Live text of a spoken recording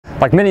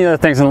Like many other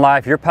things in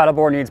life, your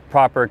paddleboard needs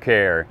proper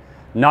care.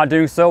 Not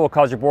doing so will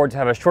cause your board to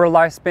have a shorter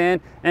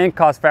lifespan and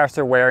cause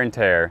faster wear and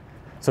tear.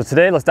 So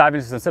today, let's dive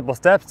into some simple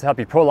steps to help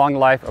you prolong the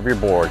life of your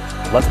board.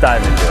 Let's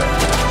dive into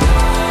it.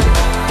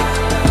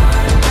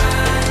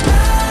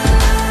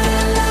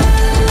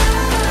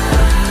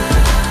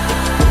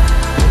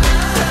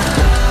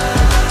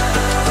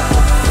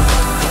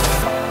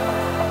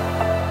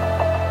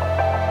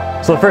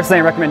 So the first thing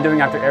I recommend doing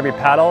after every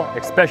paddle,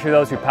 especially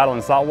those who paddle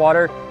in salt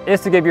water,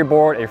 is to give your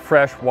board a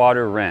fresh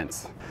water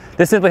rinse.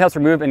 This simply helps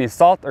remove any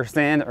salt or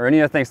sand or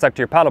any other thing stuck to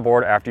your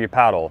paddleboard after you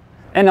paddle.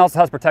 And also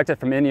helps protect it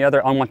from any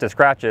other unwanted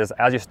scratches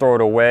as you store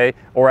it away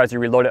or as you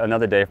reload it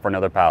another day for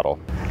another paddle.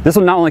 This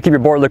will not only keep your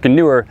board looking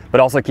newer,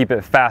 but also keep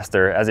it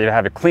faster as you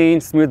have a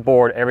clean, smooth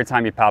board every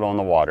time you paddle in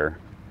the water.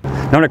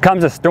 Now when it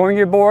comes to storing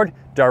your board,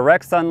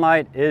 direct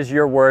sunlight is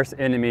your worst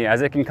enemy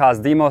as it can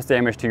cause the most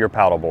damage to your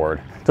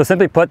paddleboard. So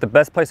simply put, the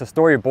best place to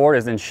store your board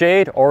is in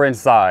shade or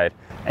inside.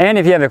 And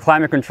if you have a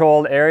climate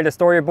controlled area to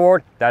store your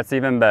board, that's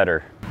even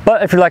better.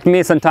 But if you're like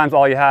me, sometimes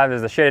all you have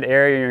is a shaded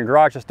area in your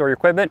garage to store your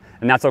equipment,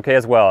 and that's okay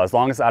as well, as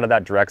long as it's out of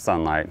that direct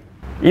sunlight.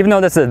 Even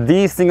though this is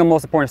the single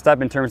most important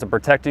step in terms of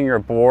protecting your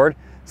board,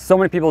 so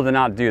many people do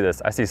not do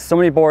this. I see so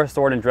many boards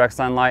stored in direct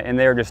sunlight and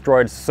they are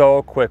destroyed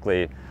so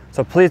quickly.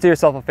 So please do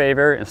yourself a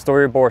favor and store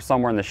your board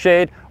somewhere in the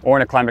shade or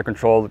in a climate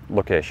controlled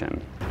location.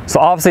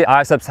 So obviously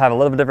I-steps have a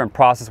little bit different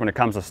process when it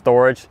comes to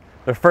storage.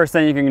 The first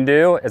thing you can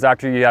do is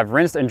after you have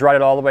rinsed and dried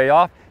it all the way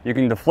off, you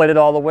can deflate it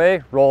all the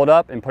way, roll it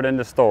up and put it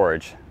into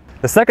storage.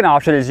 The second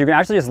option is you can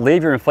actually just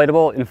leave your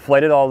inflatable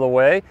inflated all the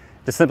way,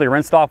 just simply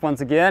rinse it off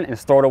once again and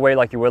store it away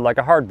like you would like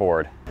a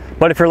hardboard.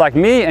 But if you're like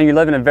me and you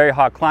live in a very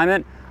hot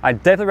climate, I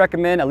definitely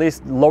recommend at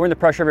least lowering the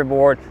pressure of your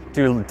board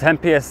to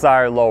 10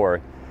 psi or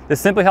lower. This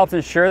simply helps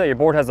ensure that your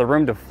board has the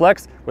room to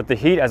flex with the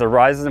heat as it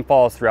rises and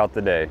falls throughout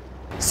the day.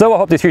 So I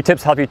hope these few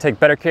tips help you take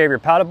better care of your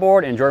paddleboard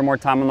and enjoy more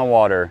time on the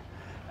water.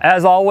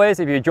 As always,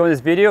 if you enjoyed this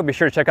video, be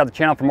sure to check out the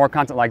channel for more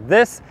content like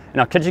this, and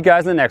I'll catch you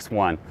guys in the next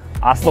one.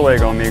 Hasta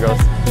luego, amigos.